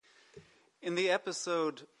In the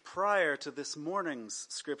episode prior to this morning's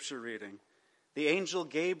scripture reading, the angel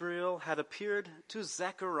Gabriel had appeared to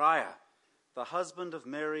Zechariah, the husband of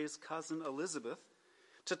Mary's cousin Elizabeth,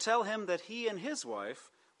 to tell him that he and his wife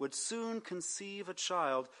would soon conceive a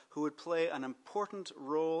child who would play an important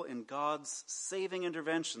role in God's saving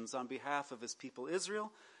interventions on behalf of his people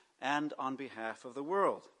Israel and on behalf of the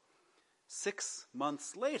world. 6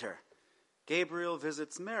 months later, Gabriel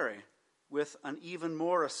visits Mary with an even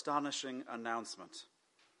more astonishing announcement.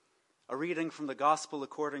 A reading from the Gospel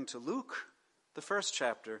according to Luke, the first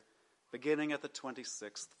chapter, beginning at the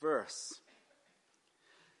 26th verse.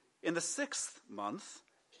 In the 6th month,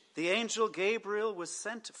 the angel Gabriel was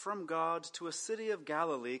sent from God to a city of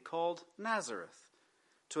Galilee called Nazareth,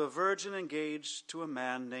 to a virgin engaged to a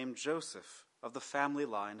man named Joseph of the family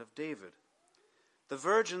line of David. The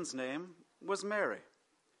virgin's name was Mary.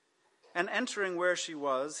 And entering where she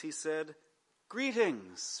was, he said,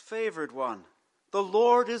 "Greetings, favored one, the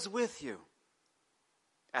Lord is with you."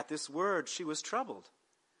 At this word she was troubled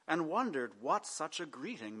and wondered what such a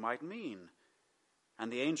greeting might mean.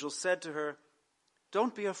 And the angel said to her,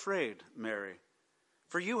 "Don't be afraid, Mary,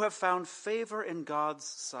 for you have found favor in God's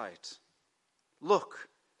sight. Look,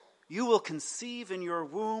 you will conceive in your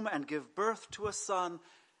womb and give birth to a son,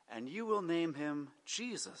 and you will name him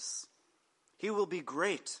Jesus. He will be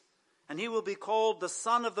great, and he will be called the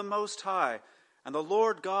Son of the Most High, and the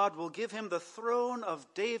Lord God will give him the throne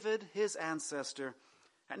of David, his ancestor,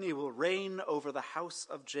 and he will reign over the house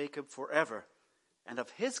of Jacob forever, and of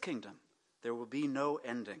his kingdom there will be no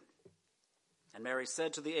ending." And Mary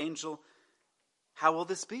said to the angel, "How will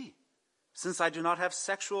this be, since I do not have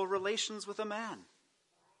sexual relations with a man?"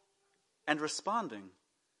 And responding,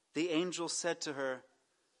 the angel said to her,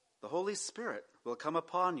 "The Holy Spirit will come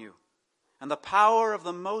upon you, and the power of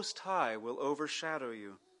the Most High will overshadow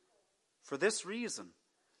you. For this reason,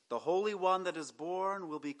 the Holy One that is born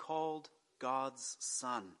will be called God's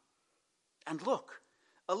Son. And look,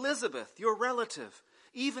 Elizabeth, your relative,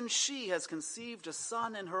 even she has conceived a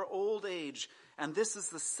son in her old age, and this is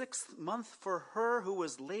the 6th month for her who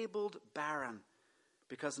was labeled barren,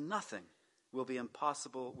 because nothing will be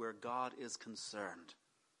impossible where God is concerned."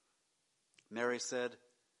 Mary said,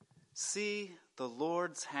 "See the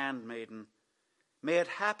Lord's handmaiden. May it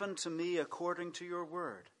happen to me according to your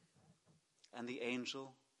word." And the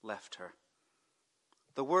angel left her.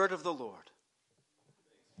 The word of the Lord.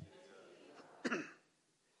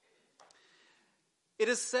 It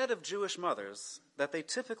is said of Jewish mothers that they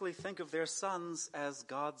typically think of their sons as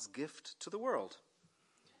God's gift to the world.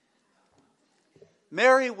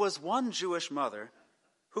 Mary was one Jewish mother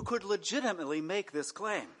who could legitimately make this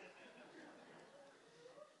claim.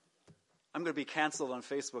 I'm going to be canceled on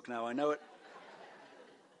Facebook now, I know it.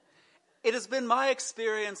 It has been my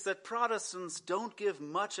experience that Protestants don't give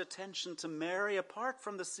much attention to Mary apart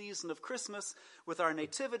from the season of Christmas with our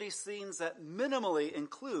nativity scenes that minimally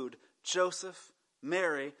include Joseph,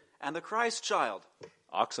 Mary, and the Christ child.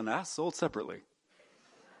 Ox and ass sold separately.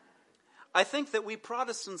 I think that we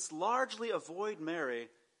Protestants largely avoid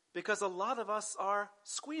Mary because a lot of us are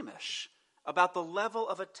squeamish about the level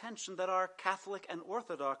of attention that our Catholic and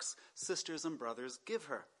Orthodox sisters and brothers give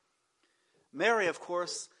her. Mary, of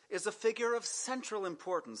course, is a figure of central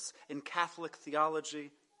importance in Catholic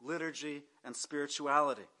theology, liturgy, and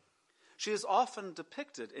spirituality. She is often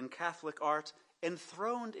depicted in Catholic art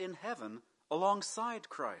enthroned in heaven alongside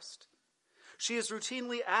Christ. She is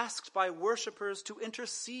routinely asked by worshipers to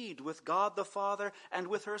intercede with God the Father and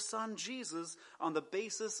with her Son Jesus on the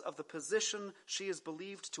basis of the position she is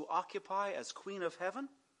believed to occupy as Queen of Heaven,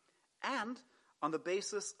 and on the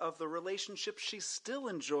basis of the relationship she still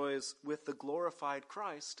enjoys with the glorified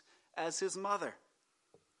Christ as his mother.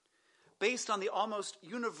 Based on the almost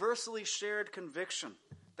universally shared conviction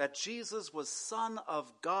that Jesus was Son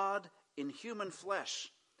of God in human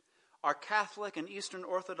flesh, our Catholic and Eastern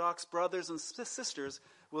Orthodox brothers and sisters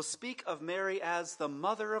will speak of Mary as the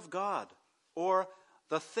Mother of God, or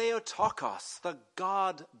the Theotokos, the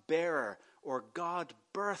God-bearer or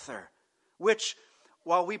God-birther, which,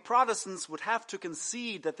 while we Protestants would have to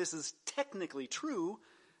concede that this is technically true,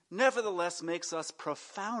 nevertheless makes us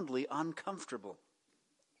profoundly uncomfortable.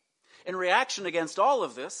 In reaction against all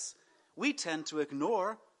of this, we tend to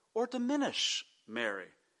ignore or diminish Mary,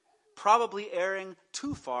 probably erring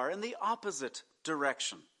too far in the opposite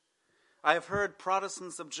direction. I have heard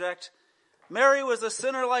Protestants object, "Mary was a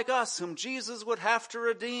sinner like us whom Jesus would have to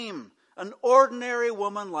redeem, an ordinary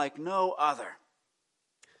woman like no other."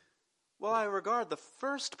 While I regard the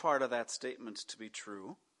first part of that statement to be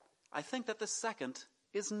true, I think that the second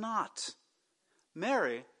is not.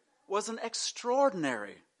 Mary was an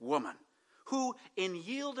extraordinary woman who, in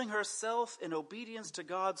yielding herself in obedience to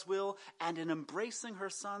God's will and in embracing her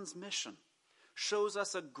Son's mission, shows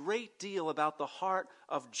us a great deal about the heart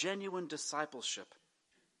of genuine discipleship.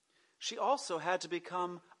 She also had to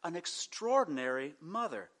become an extraordinary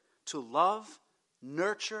mother to love,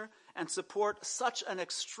 nurture, and support such an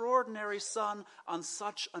extraordinary son on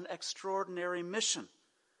such an extraordinary mission,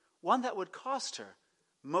 one that would cost her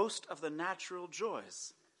most of the natural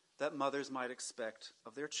joys that mothers might expect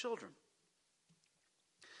of their children.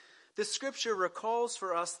 This scripture recalls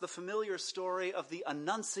for us the familiar story of the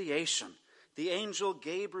Annunciation, the angel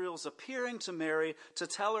Gabriel's appearing to Mary to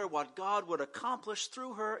tell her what God would accomplish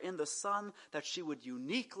through her in the Son that she would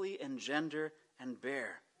uniquely engender and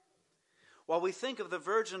bear. While we think of the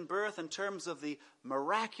virgin birth in terms of the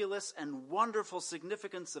miraculous and wonderful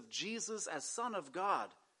significance of Jesus as Son of God,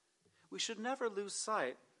 we should never lose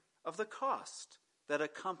sight of the cost that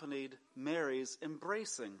accompanied Mary's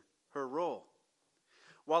embracing her role.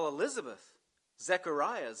 While Elizabeth,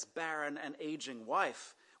 Zechariah's barren and aging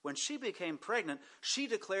wife, when she became pregnant, she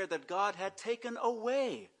declared that God had taken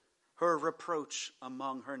away her reproach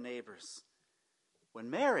among her neighbors.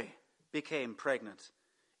 When Mary became pregnant,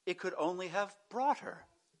 it could only have brought her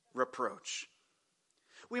reproach.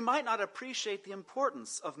 We might not appreciate the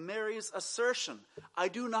importance of Mary's assertion, "I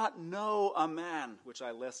do not know a man," which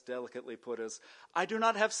I less delicately put as, "I do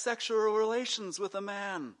not have sexual relations with a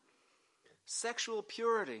man." Sexual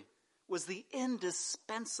purity was the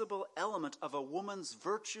indispensable element of a woman's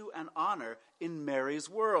virtue and honor in Mary's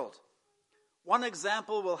world. One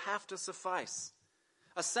example will have to suffice.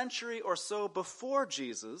 A century or so before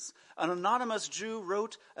Jesus, an anonymous Jew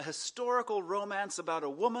wrote a historical romance about a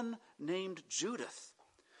woman named Judith,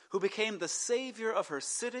 who became the savior of her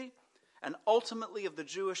city and ultimately of the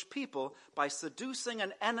Jewish people by seducing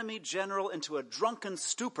an enemy general into a drunken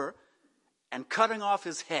stupor and cutting off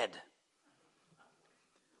his head.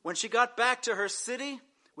 When she got back to her city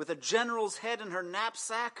with a general's head in her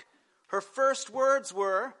knapsack, her first words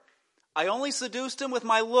were, "I only seduced him with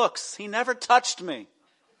my looks. He never touched me."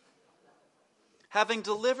 Having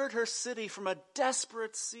delivered her city from a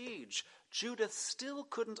desperate siege, Judith still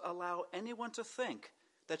couldn't allow anyone to think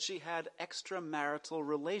that she had extramarital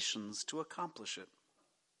relations to accomplish it.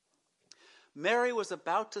 Mary was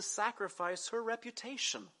about to sacrifice her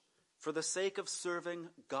reputation for the sake of serving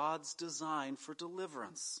God's design for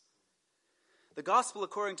deliverance. The Gospel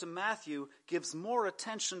according to Matthew gives more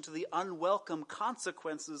attention to the unwelcome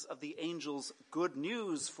consequences of the angel's good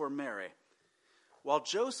news for Mary. While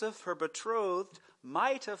Joseph, her betrothed,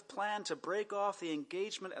 might have planned to break off the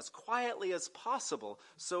engagement as quietly as possible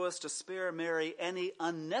so as to spare Mary any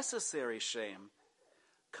unnecessary shame,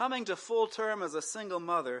 coming to full term as a single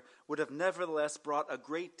mother would have nevertheless brought a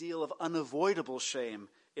great deal of unavoidable shame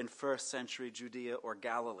in first century Judea or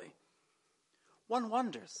Galilee. One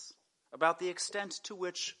wonders about the extent to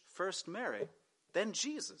which first Mary, then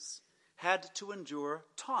Jesus, had to endure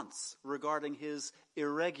taunts regarding his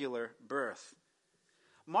irregular birth.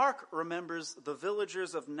 Mark remembers the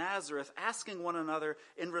villagers of Nazareth asking one another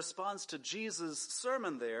in response to Jesus'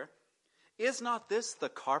 sermon there, "Is not this the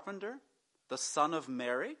carpenter, the son of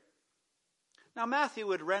Mary?" Now Matthew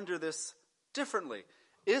would render this differently.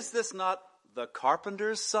 "Is this not the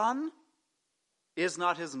carpenter's son? Is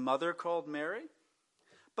not his mother called Mary?"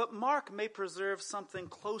 But Mark may preserve something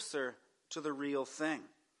closer to the real thing.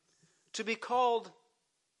 To be called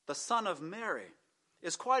the son of Mary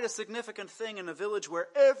is quite a significant thing in a village where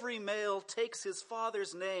every male takes his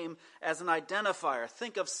father's name as an identifier.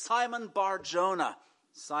 Think of Simon Bar-Jonah,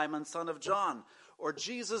 Simon son of John, or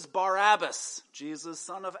Jesus Barabbas, Jesus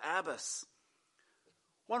son of Abbas.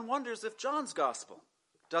 One wonders if John's gospel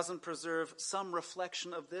doesn't preserve some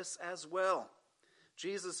reflection of this as well.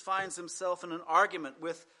 Jesus finds himself in an argument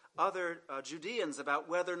with other Judeans about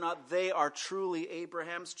whether or not they are truly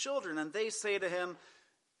Abraham's children. And they say to him,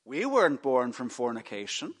 "We weren't born from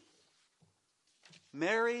fornication."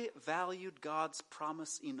 Mary valued God's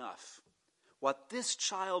promise enough, what this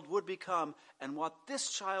child would become and what this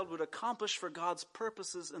child would accomplish for God's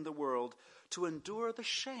purposes in the world, to endure the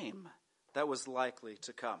shame that was likely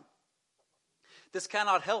to come. This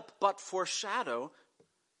cannot help but foreshadow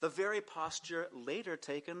the very posture later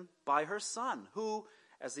taken by her son, who,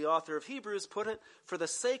 as the author of Hebrews put it, for the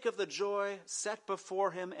sake of the joy set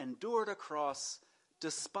before him, endured a cross,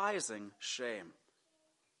 despising shame.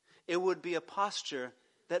 It would be a posture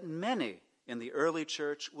that many in the early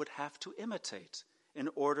church would have to imitate in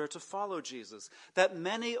order to follow Jesus, that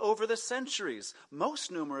many over the centuries, most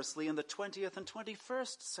numerously in the 20th and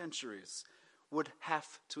 21st centuries, would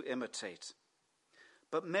have to imitate.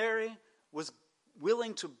 But Mary was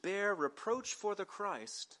willing to bear reproach for the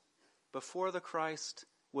Christ before the Christ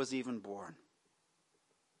was even born.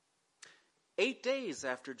 8 days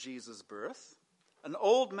after Jesus' birth, an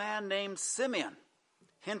old man named Simeon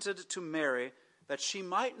hinted to Mary that she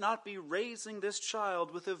might not be raising this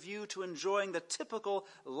child with a view to enjoying the typical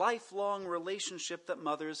lifelong relationship that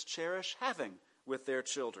mothers cherish having with their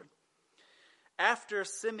children. After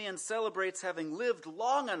Simeon celebrates having lived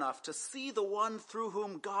long enough to see the one through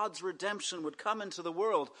whom God's redemption would come into the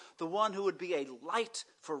world, the one who would be a light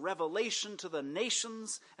for revelation to the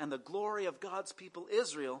nations and the glory of God's people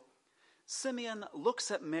Israel, Simeon looks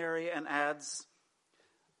at Mary and adds,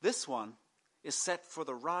 "This one is set for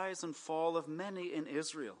the rise and fall of many in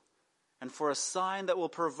Israel, and for a sign that will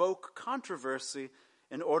provoke controversy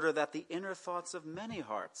in order that the inner thoughts of many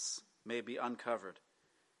hearts may be uncovered.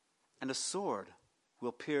 And a sword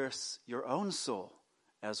will pierce your own soul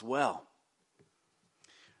as well."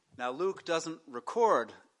 Now, Luke doesn't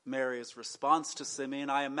record Mary's response to Simeon.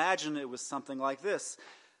 I imagine it was something like this.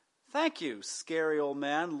 "Thank you, scary old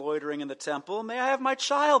man loitering in the temple. May I have my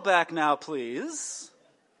child back now, please?"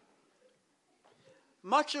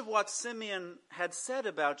 Much of what Simeon had said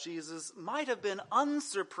about Jesus might have been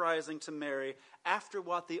unsurprising to Mary after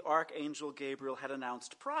what the archangel Gabriel had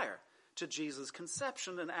announced prior to Jesus'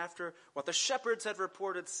 conception and after what the shepherds had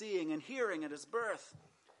reported seeing and hearing at his birth.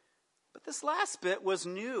 But this last bit was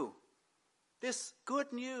new. This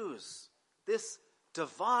good news, this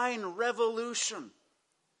divine revolution,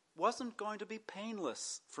 wasn't going to be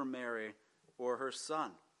painless for Mary or her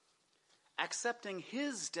son. Accepting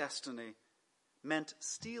his destiny meant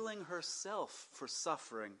steeling herself for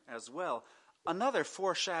suffering as well. Another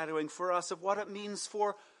foreshadowing for us of what it means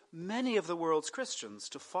for many of the world's Christians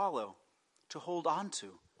to follow, to hold on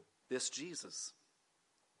to this Jesus.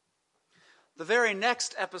 The very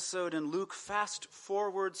next episode in Luke fast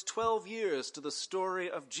forwards 12 years to the story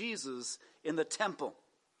of Jesus in the temple.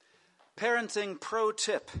 Parenting pro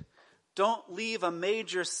tip: don't leave a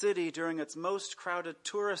major city during its most crowded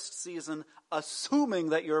tourist season assuming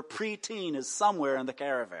that your preteen is somewhere in the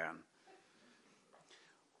caravan.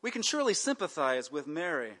 We can surely sympathize with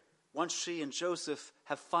Mary once she and Joseph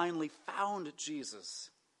have finally found Jesus.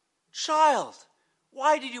 "Child,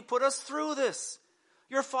 why did you put us through this?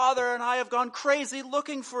 Your father and I have gone crazy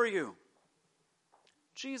looking for you."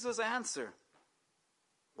 Jesus' answer: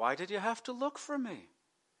 "Why did you have to look for me?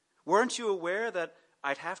 Weren't you aware that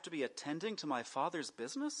I'd have to be attending to my Father's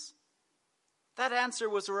business?" That answer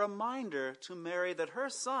was a reminder to Mary that her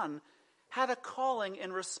son had a calling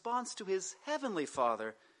in response to his heavenly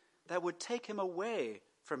Father that would take him away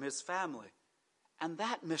from his family, and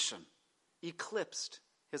that mission eclipsed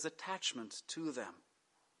his attachment to them.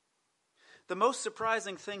 The most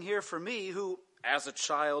surprising thing here for me, who as a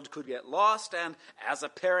child could get lost and as a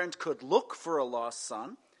parent could look for a lost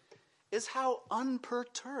son, is how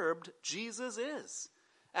unperturbed Jesus is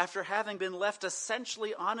after having been left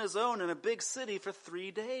essentially on his own in a big city for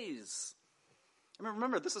 3 days. I mean,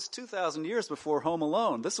 remember, this is 2,000 years before Home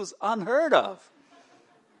Alone. This was unheard of.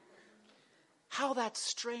 How that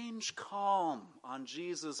strange calm on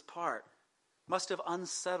Jesus' part must have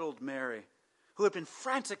unsettled Mary, who had been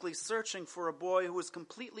frantically searching for a boy who was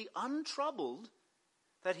completely untroubled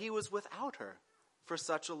that he was without her for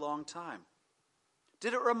such a long time.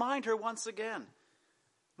 Did it remind her once again,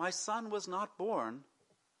 my son was not born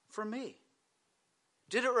for me?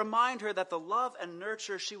 Did it remind her that the love and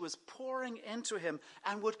nurture she was pouring into him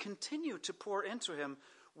and would continue to pour into him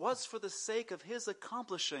was for the sake of his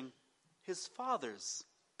accomplishing his Father's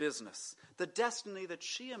business, the destiny that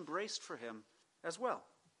she embraced for him as well?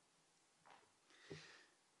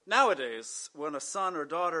 Nowadays, when a son or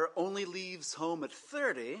daughter only leaves home at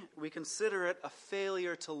 30, we consider it a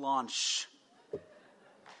failure to launch.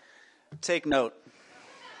 Take note.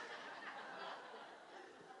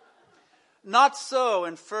 Not so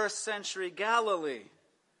in first century Galilee.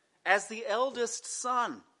 As the eldest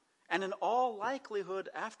son, and in all likelihood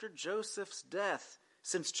after Joseph's death,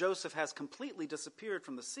 since Joseph has completely disappeared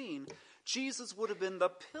from the scene, Jesus would have been the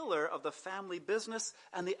pillar of the family business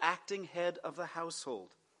and the acting head of the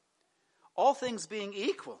household. All things being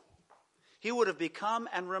equal, he would have become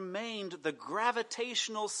and remained the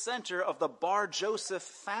gravitational center of the Bar-Joseph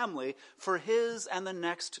family for his and the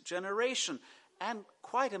next generation, and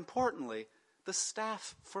quite importantly, the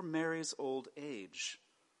staff for Mary's old age.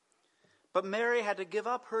 But Mary had to give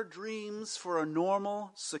up her dreams for a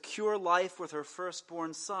normal, secure life with her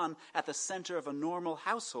firstborn son at the center of a normal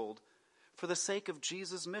household for the sake of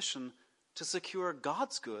Jesus' mission to secure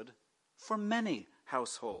God's good for many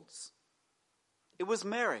households. It was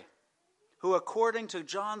Mary who, according to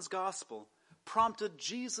John's gospel, prompted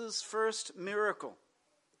Jesus' first miracle,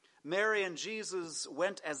 Mary and Jesus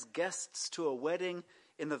went as guests to a wedding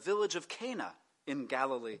in the village of Cana in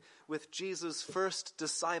Galilee, with Jesus' first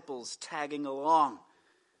disciples tagging along.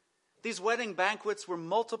 These wedding banquets were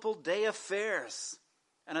multiple-day affairs,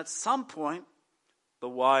 and at some point, the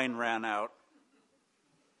wine ran out.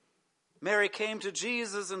 Mary came to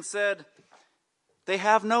Jesus and said, "They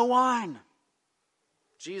have no wine."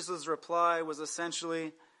 Jesus' reply was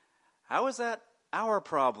essentially, "How is that our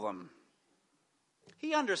problem?"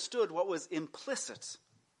 He understood what was implicit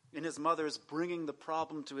in his mother's bringing the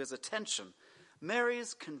problem to his attention,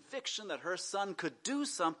 Mary's conviction that her son could do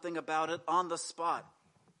something about it on the spot.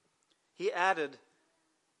 He added,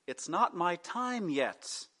 "It's not my time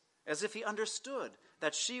yet," as if he understood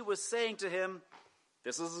that she was saying to him,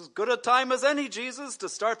 "This is as good a time as any, Jesus, to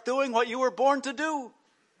start doing what you were born to do."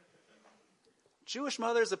 Jewish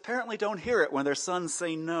mothers apparently don't hear it when their sons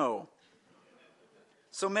say no.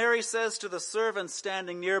 So Mary says to the servant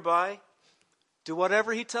standing nearby, "Do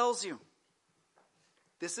whatever he tells you."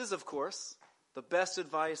 This is, of course, the best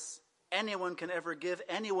advice anyone can ever give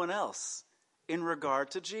anyone else in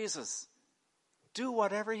regard to Jesus. Do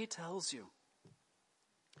whatever he tells you.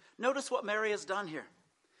 Notice what Mary has done here.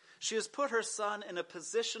 She has put her son in a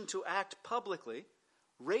position to act publicly,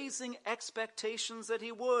 raising expectations that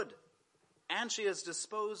he would. And she has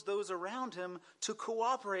disposed those around him to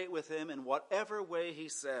cooperate with him in whatever way he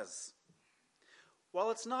says.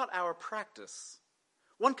 While it's not our practice,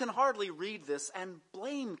 one can hardly read this and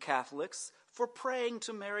blame Catholics for praying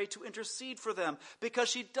to Mary to intercede for them, because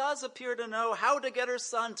she does appear to know how to get her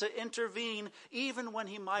son to intervene, even when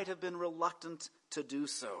he might have been reluctant to do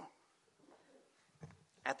so.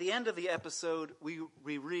 At the end of the episode,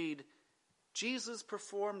 we read, Jesus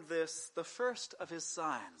performed this, the first of his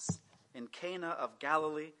signs, in Cana of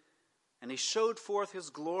Galilee, and he showed forth his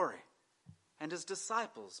glory, and his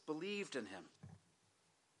disciples believed in him.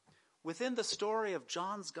 Within the story of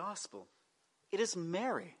John's gospel, it is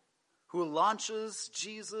Mary who launches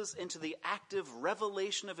Jesus into the active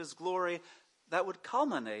revelation of his glory that would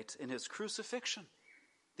culminate in his crucifixion,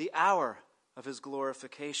 the hour of his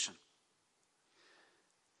glorification.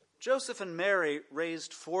 Joseph and Mary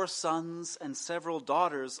raised 4 sons and several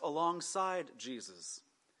daughters alongside Jesus.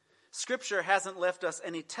 Scripture hasn't left us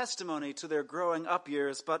any testimony to their growing up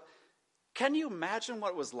years, but can you imagine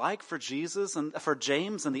what it was like for Jesus and for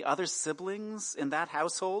James and the other siblings in that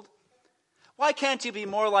household? Why can't you be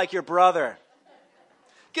more like your brother?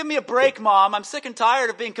 Give me a break, Mom. I'm sick and tired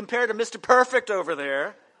of being compared to Mr. Perfect over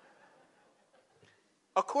there.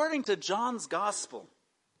 According to John's gospel,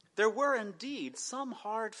 there were indeed some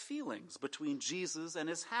hard feelings between Jesus and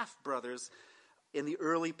his half-brothers in the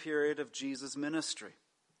early period of Jesus' ministry.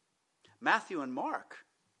 Matthew and Mark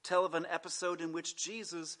tell of an episode in which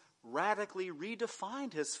Jesus radically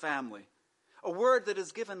redefined his family, a word that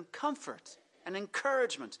has given comfort and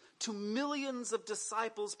encouragement to millions of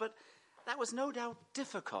disciples, but that was no doubt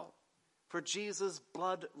difficult for Jesus'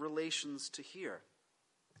 blood relations to hear.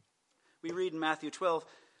 We read in Matthew 12,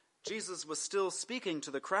 Jesus was still speaking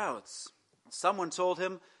to the crowds. Someone told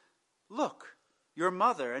him, "Look, your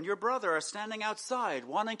mother and your brother are standing outside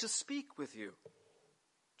wanting to speak with you."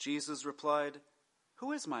 Jesus replied,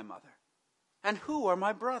 "Who is my mother? And who are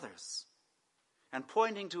my brothers?" And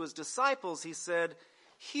pointing to his disciples, he said,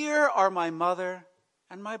 "Here are my mother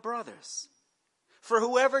and my brothers. For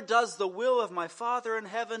whoever does the will of my Father in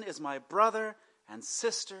heaven is my brother and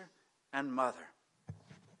sister and mother."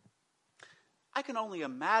 I can only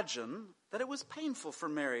imagine that it was painful for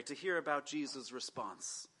Mary to hear about Jesus'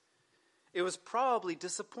 response. It was probably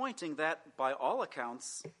disappointing that, by all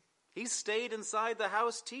accounts, he stayed inside the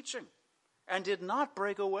house teaching and did not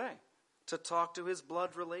break away to talk to his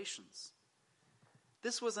blood relations.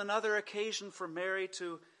 This was another occasion for Mary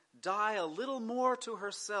to die a little more to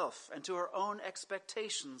herself and to her own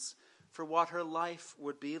expectations for what her life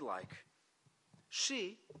would be like.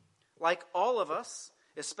 She, like all of us,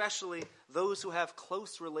 especially those who have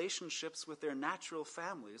close relationships with their natural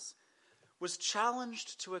families, was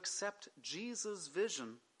challenged to accept Jesus'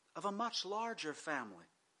 vision of a much larger family,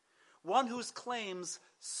 one whose claims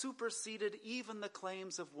superseded even the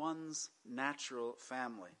claims of one's natural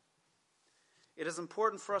family. It is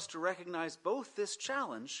important for us to recognize both this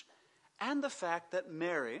challenge and the fact that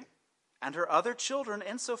Mary and her other children,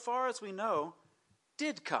 insofar as we know,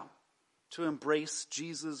 did come to embrace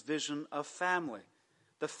Jesus' vision of family,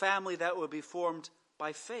 the family that would be formed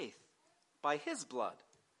by faith, by his blood,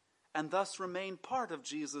 and thus remain part of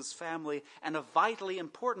Jesus' family and a vitally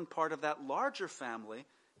important part of that larger family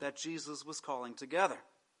that Jesus was calling together.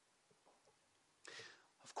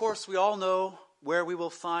 Of course, we all know where we will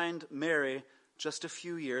find Mary just a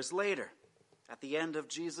few years later, at the end of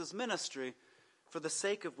Jesus' ministry, for the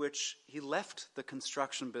sake of which he left the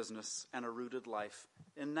construction business and a rooted life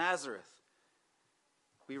in Nazareth.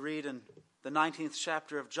 We read in the 19th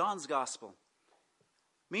chapter of John's Gospel,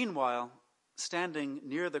 "Meanwhile, standing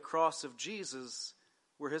near the cross of Jesus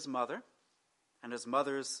were his mother and his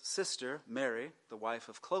mother's sister, Mary, the wife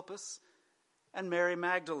of Clopas, and Mary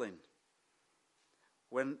Magdalene.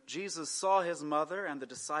 When Jesus saw his mother and the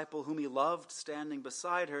disciple whom he loved standing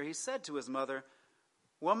beside her, he said to his mother,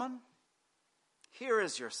 'Woman, here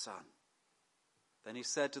is your son.' Then he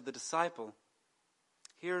said to the disciple,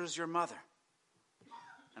 'Here is your mother.'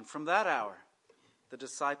 And from that hour, the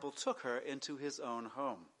disciple took her into his own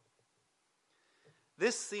home."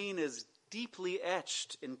 This scene is deeply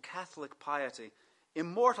etched in Catholic piety,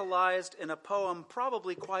 immortalized in a poem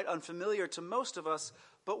probably quite unfamiliar to most of us,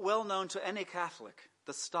 but well known to any Catholic,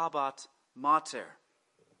 the Stabat Mater.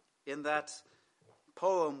 In that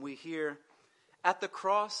poem we hear, "At the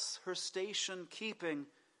cross her station keeping,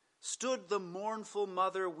 stood the mournful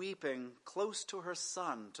mother weeping, close to her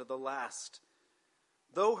son to the last.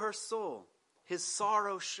 Though her soul, his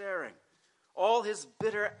sorrow sharing, all his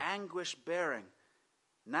bitter anguish bearing,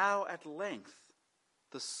 now at length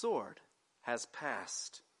the sword has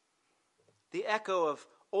passed." The echo of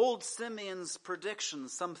old Simeon's prediction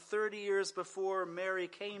some 30 years before Mary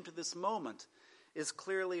came to this moment is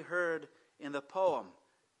clearly heard in the poem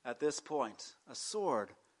at this point. A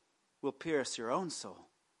sword will pierce your own soul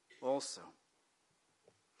also.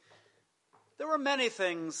 There were many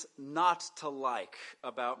things not to like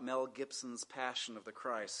about Mel Gibson's Passion of the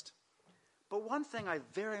Christ, but one thing I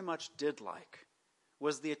very much did like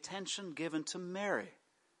was the attention given to Mary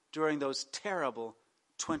during those terrible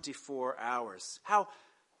 24 hours. How,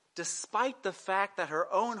 despite the fact that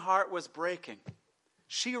her own heart was breaking,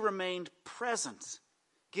 she remained present,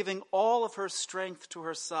 giving all of her strength to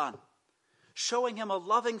her son, showing him a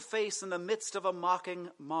loving face in the midst of a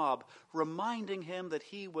mocking mob, reminding him that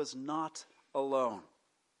he was not alone.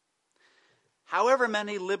 However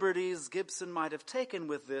many liberties Gibson might have taken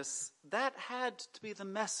with this, that had to be the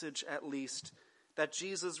message, at least, that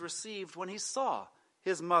Jesus received when he saw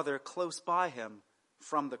his mother close by him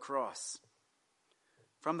from the cross.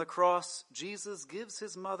 From the cross, Jesus gives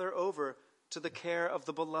his mother over to the care of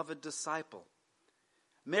the beloved disciple.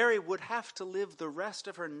 Mary would have to live the rest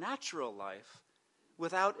of her natural life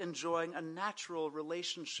without enjoying a natural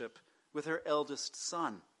relationship with her eldest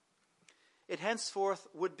son. It henceforth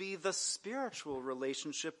would be the spiritual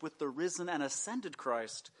relationship with the risen and ascended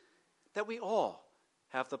Christ that we all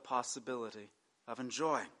have the possibility of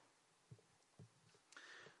enjoying.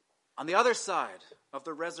 On the other side of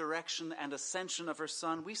the resurrection and ascension of her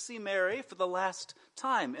son, we see Mary for the last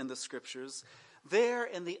time in the scriptures, there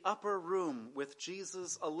in the upper room with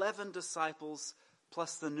Jesus' 11 disciples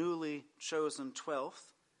plus the newly chosen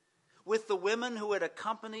 12th, with the women who had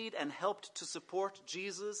accompanied and helped to support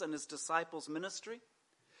Jesus and his disciples' ministry,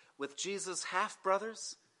 with Jesus'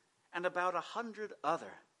 half-brothers, and about 100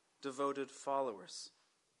 other devoted followers.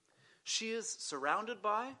 She is surrounded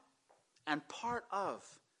by and part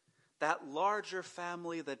of that larger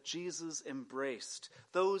family that Jesus embraced,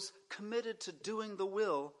 those committed to doing the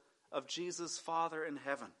will of Jesus' Father in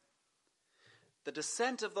heaven. The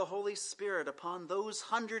descent of the Holy Spirit upon those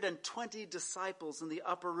 120 disciples in the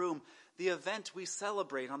upper room, the event we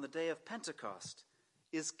celebrate on the day of Pentecost,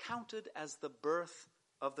 is counted as the birth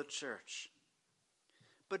of the church.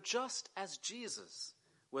 But just as Jesus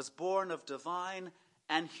was born of divine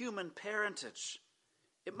and human parentage,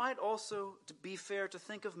 it might also be fair to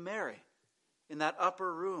think of Mary in that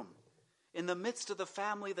upper room, in the midst of the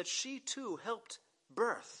family that she too helped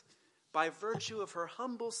birth, by virtue of her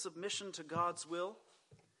humble submission to God's will,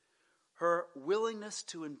 her willingness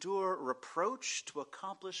to endure reproach to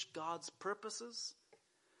accomplish God's purposes,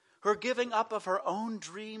 her giving up of her own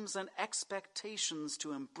dreams and expectations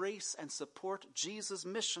to embrace and support Jesus'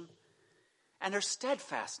 mission, and her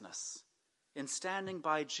steadfastness in standing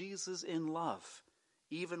by Jesus in love,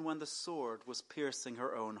 even when the sword was piercing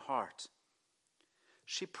her own heart.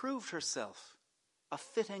 She proved herself a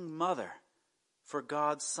fitting mother for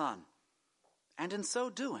God's Son, and in so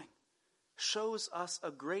doing, shows us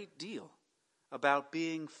a great deal about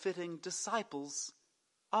being fitting disciples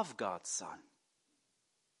of God's Son.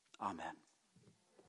 Amen.